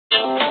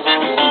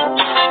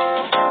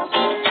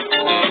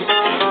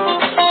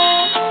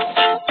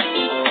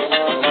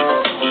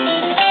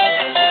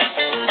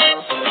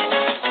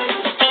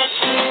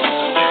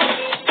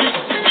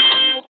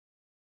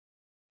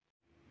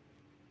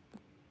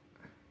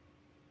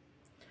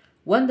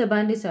When the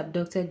bandits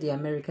abducted the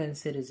American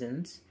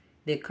citizens,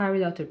 they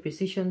carried out a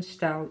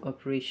precision-style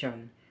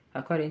operation,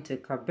 according to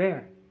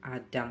Kabir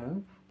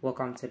Adamu.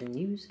 Welcome to the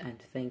news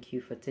and thank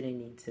you for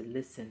tuning in to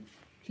listen.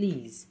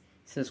 Please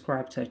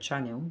subscribe to our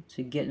channel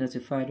to get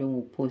notified when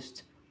we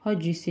post hot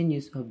juicy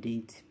news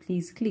updates.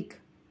 Please click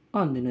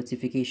on the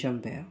notification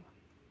bell.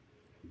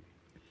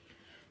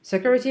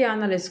 Security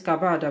analyst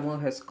Kabir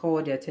Adamu has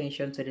called the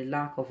attention to the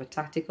lack of a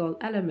tactical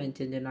element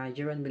in the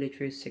Nigerian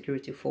military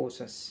security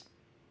forces.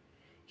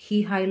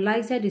 He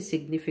highlighted the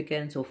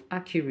significance of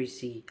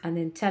accuracy and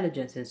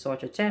intelligence in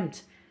such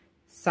attempts,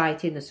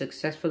 citing a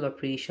successful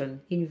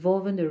operation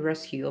involving the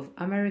rescue of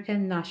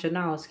American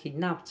nationals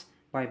kidnapped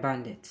by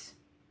bandits.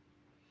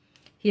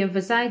 He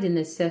emphasized the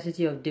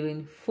necessity of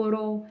doing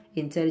thorough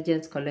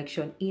intelligence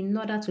collection in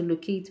order to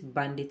locate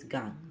bandit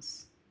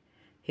gangs.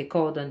 He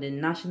called on the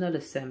National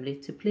Assembly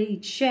to play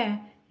its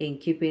share in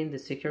keeping the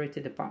Security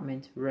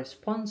Department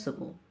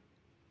responsible,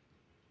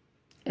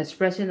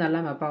 expressing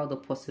alarm about the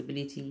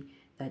possibility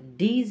that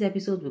these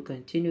episodes will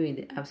continue in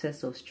the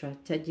absence of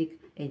strategic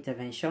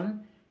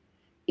intervention.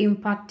 In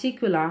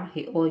particular,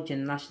 he urged the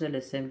National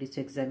Assembly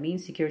to examine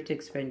security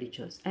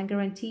expenditures and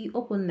guarantee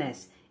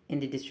openness in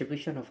the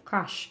distribution of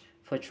cash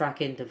for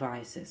tracking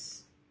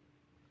devices.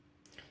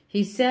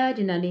 He said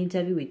in an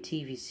interview with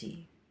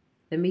TVC,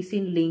 the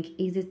missing link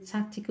is a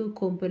tactical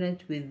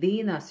component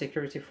within our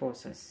security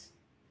forces.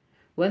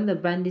 When the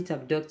bandits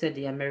abducted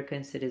the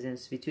American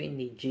citizens between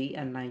Niger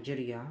and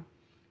Nigeria,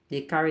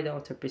 they carried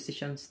out a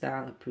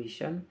precision-style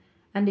operation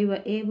and they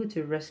were able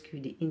to rescue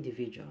the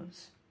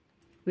individuals.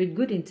 With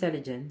good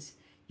intelligence,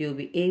 you'll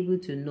be able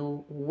to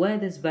know where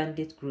these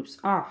bandit groups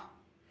are.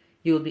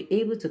 You'll be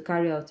able to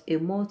carry out a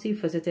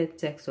multifaceted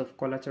test of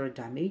collateral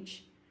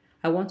damage.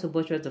 I want to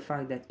buttress the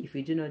fact that if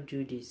we do not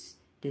do this,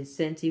 the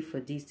incentive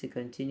for this to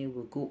continue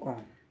will go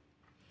on.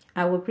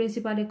 I will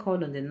principally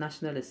call on the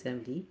National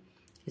Assembly.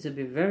 It will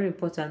be very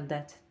important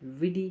that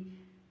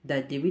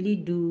they really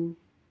do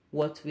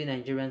what we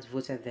Nigerians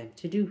voted them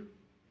to do.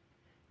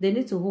 They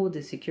need to hold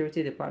the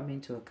Security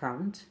Department to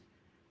account.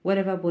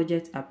 Whatever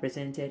budgets are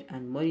presented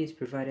and money is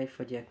provided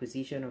for the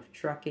acquisition of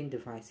tracking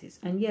devices,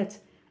 and yet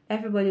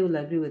everybody will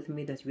agree with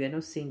me that we are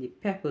not seeing the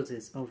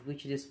purposes of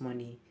which this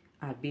money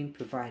are being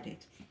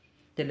provided.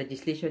 The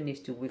legislation needs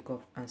to wake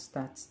up and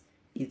start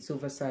its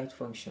oversight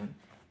function.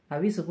 Are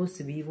we supposed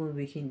to be even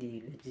waking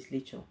the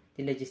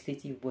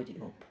legislative body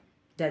up?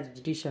 That's the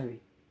judiciary.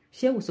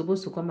 Sure, we're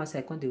supposed to come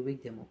outside when they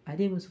wake them up. Are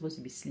they even supposed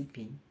to be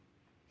sleeping?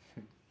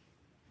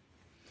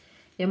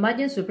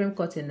 Imagine Supreme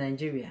Court in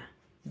Nigeria,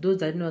 those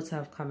that do not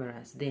have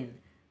cameras, then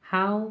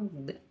how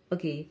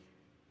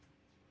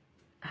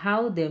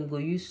them go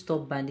use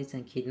stop bandits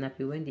and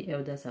kidnapping when the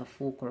elders are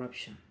full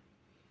corruption?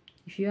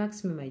 If you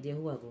ask me, my dear,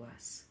 who I go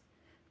ask?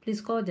 Please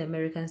call the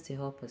Americans to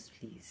help us,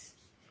 please.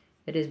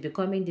 It is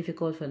becoming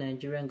difficult for the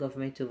Nigerian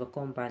government to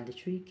overcome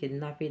banditry,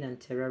 kidnapping, and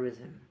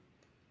terrorism.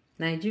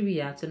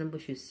 Nigeria, Tinubu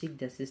should seek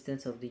the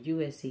assistance of the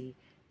USA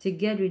to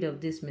get rid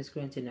of this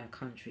miscreant in our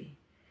country.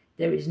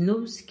 There is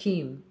no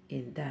scheme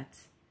in that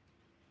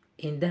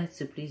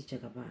to please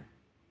Jagaban.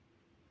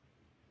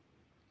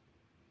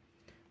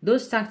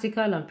 Those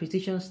tactical and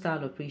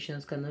precision-style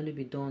operations can only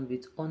be done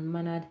with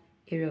unmanned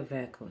aerial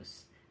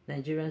vehicles.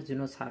 Nigerians do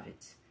not have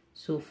it.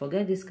 So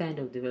forget this kind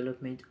of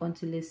development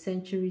until a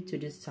century to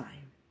this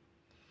time.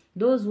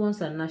 Those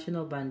ones are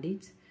national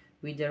bandits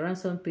with the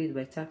ransom paid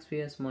by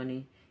taxpayers'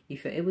 money.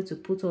 If you're able to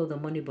put all the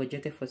money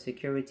budgeted for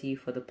security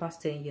for the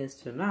past 10 years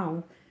to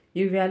now,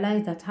 you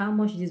realize that how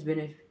much these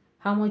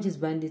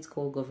bandits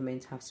called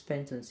government have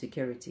spent on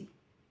security.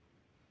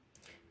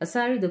 As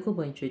Sari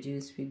Dokubo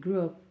introduced, we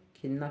grew up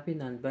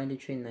kidnapping and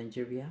banditry in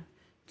Nigeria.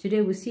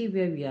 Today we see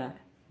where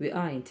we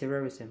are in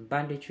terrorism,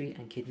 banditry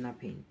and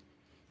kidnapping.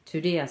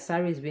 Today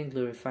Asari is being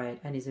glorified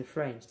and is a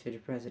friend to the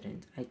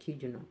president. I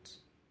kid you not.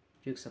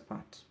 Jokes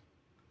apart.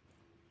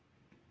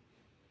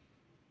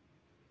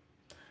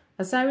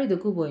 Asari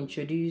Dokubo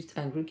introduced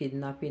angry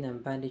kidnapping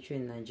and banditry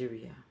in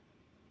Nigeria.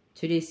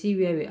 Today, see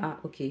where we are.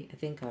 Okay, I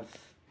think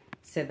I've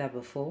said that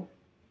before.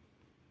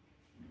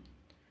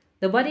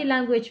 The body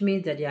language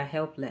means that they are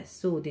helpless.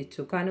 So the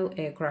Tucano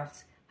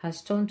aircraft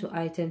has turned to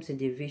items in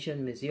the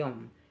Aviation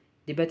Museum.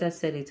 They better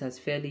sell it as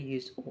fairly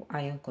used or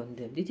iron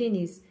condemned. The thing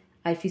is,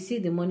 if you see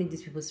the money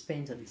these people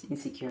spend on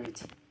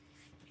insecurity,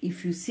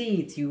 if you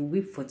see it, you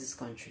weep for this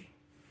country.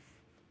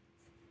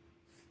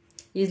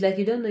 It's like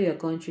you don't know your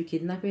country.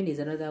 Kidnapping is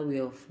another way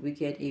of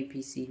wicked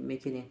APC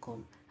making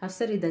income. I've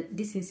said it that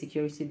this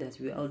insecurity that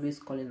we're always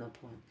calling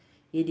upon,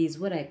 it is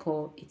what I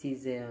call, it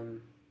is,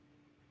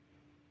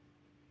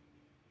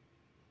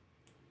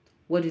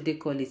 what do they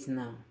call it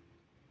now?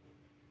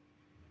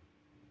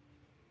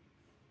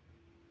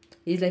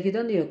 It's like you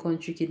don't know your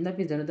country.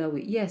 Kidnapping is another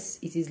way. Yes,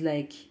 it is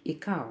like a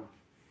cow.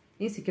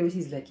 Insecurity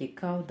is like a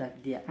cow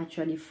that they are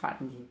actually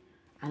fattening.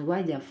 And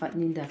why they are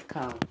fattening that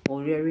cow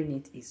or rearing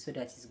it is so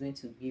that it's going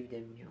to give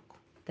them milk.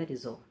 That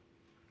is all.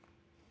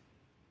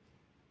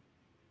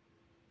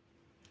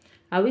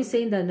 Are we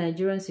saying that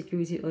Nigerian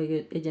security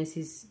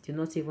agencies do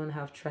not even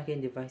have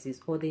tracking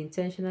devices, or they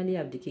intentionally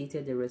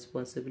abdicated the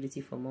responsibility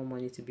for more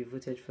money to be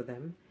voted for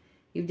them?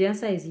 If the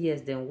answer is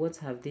yes, then what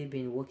have they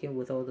been working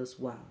with all this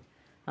while?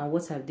 And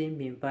what have they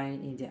been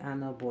buying in the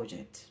annual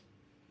budget?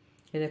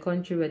 In a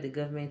country where the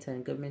government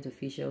and government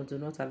officials do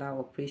not allow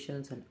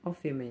operations and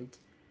offiment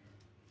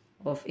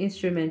of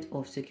instrument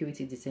of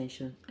security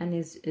detention and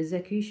its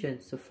execution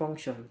to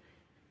function,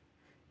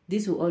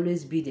 this will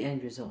always be the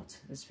end result,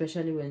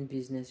 especially when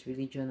business,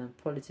 religion, and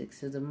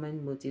politics are the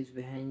main motives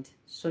behind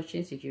such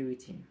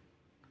insecurity.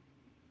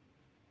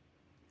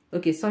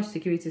 Okay, such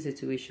security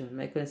situation.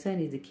 My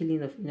concern is the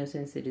killing of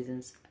innocent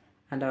citizens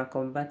and our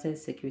combatant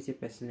security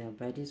personnel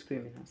by these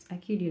criminals. I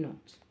kid you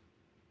not.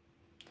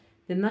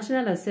 The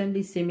National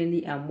Assembly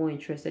seemingly are more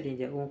interested in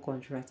their own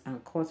contracts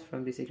and cuts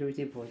from the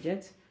security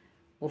budget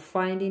or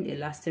finding a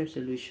lasting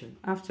solution.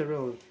 After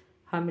all,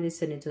 how many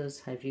senators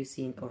have you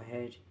seen or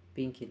heard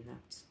being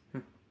kidnapped?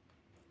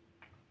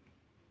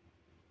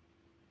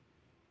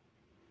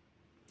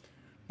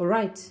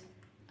 Alright,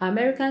 are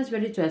Americans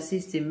ready to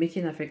assist in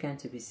making Africa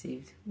to be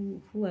saved?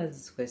 Who asked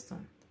this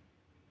question?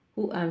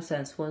 Who arms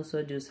and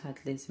sponsors those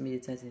heartless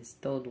militants in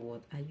third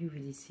world? Are you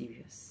really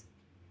serious?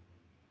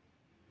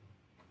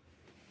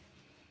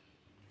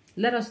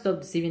 Let us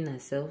stop deceiving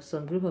ourselves.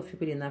 Some group of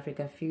people in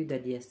Africa feel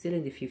that they are still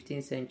in the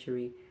 15th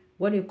century,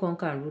 where they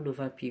conquer and rule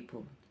over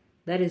people.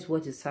 That is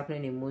what is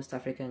happening in most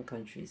African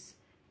countries.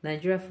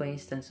 Nigeria, for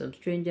instance, some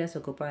strangers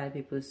occupy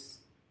people's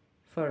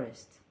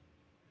forest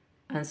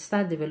and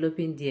start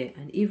developing there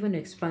and even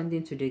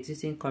expanding to the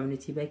existing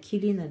community by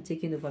killing and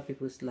taking over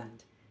people's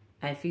land.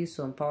 I feel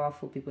some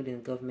powerful people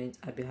in government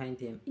are behind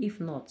them. If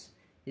not,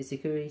 the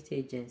security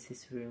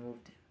agencies will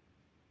remove them.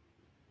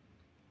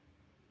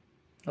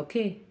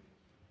 Okay.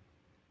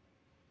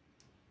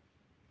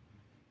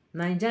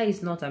 Nigeria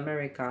is not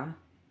America.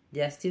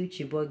 There are still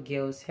Chibok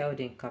girls held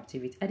in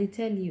captivity. I did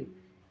tell you.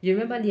 You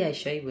remember Leah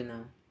Shaibu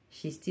now?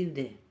 She's still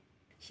there.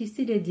 She's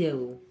still there.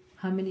 Oh.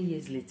 How many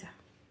years later?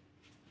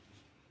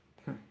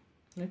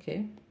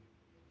 Okay.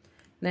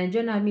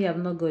 Nigerian army have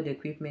not got the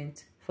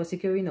equipment for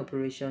securing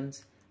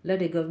operations. Let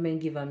the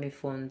government give army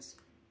funds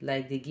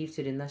like they give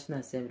to the National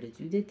Assembly.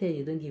 Did they tell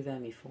you don't give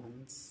army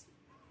funds?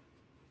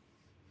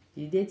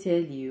 Did they tell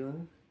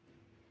you?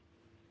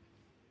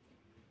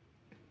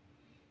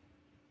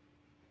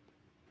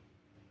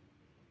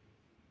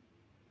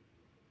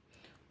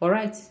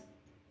 Alright.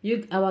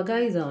 Our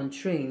guys are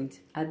untrained.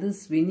 At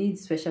this, we need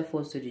special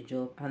force to the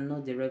job and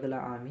not the regular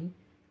army.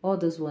 All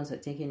those ones are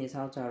thinking is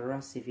how to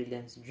harass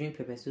civilians, drink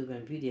pepper soup,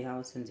 and build a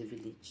house in the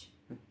village.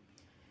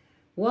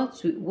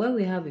 When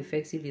we have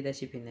effective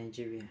leadership in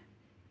Nigeria,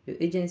 when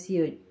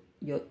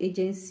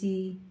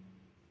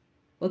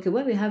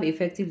we have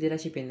effective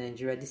leadership in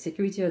Nigeria, the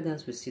security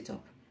organs will sit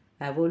up.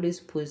 I've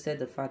always posted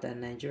the fact that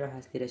Nigeria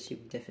has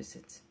leadership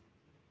deficits.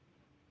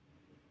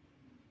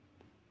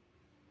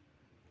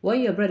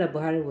 When your brother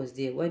Buhari was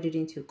there, why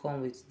didn't you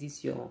come with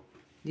this your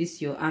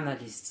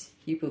analysts,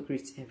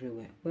 hypocrites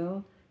everywhere?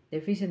 Well, the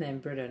vision I'm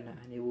brother now,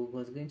 and he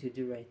was going to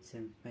do right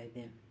by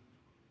them.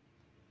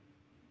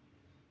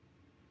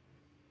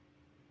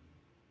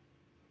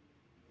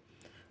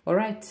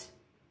 Alright.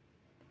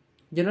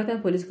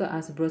 Jonathan political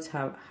has brought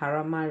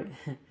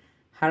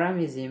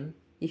haramism.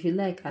 If you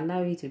like,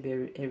 allow it to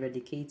be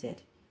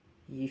eradicated.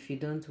 If you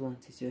don't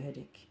want, it's your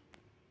headache.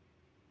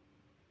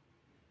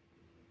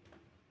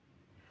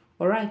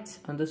 Alright,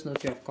 on this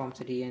note, you have come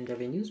to the end of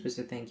the news. We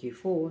say thank you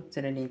for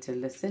tuning in to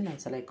listen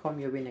until I come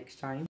your way next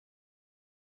time.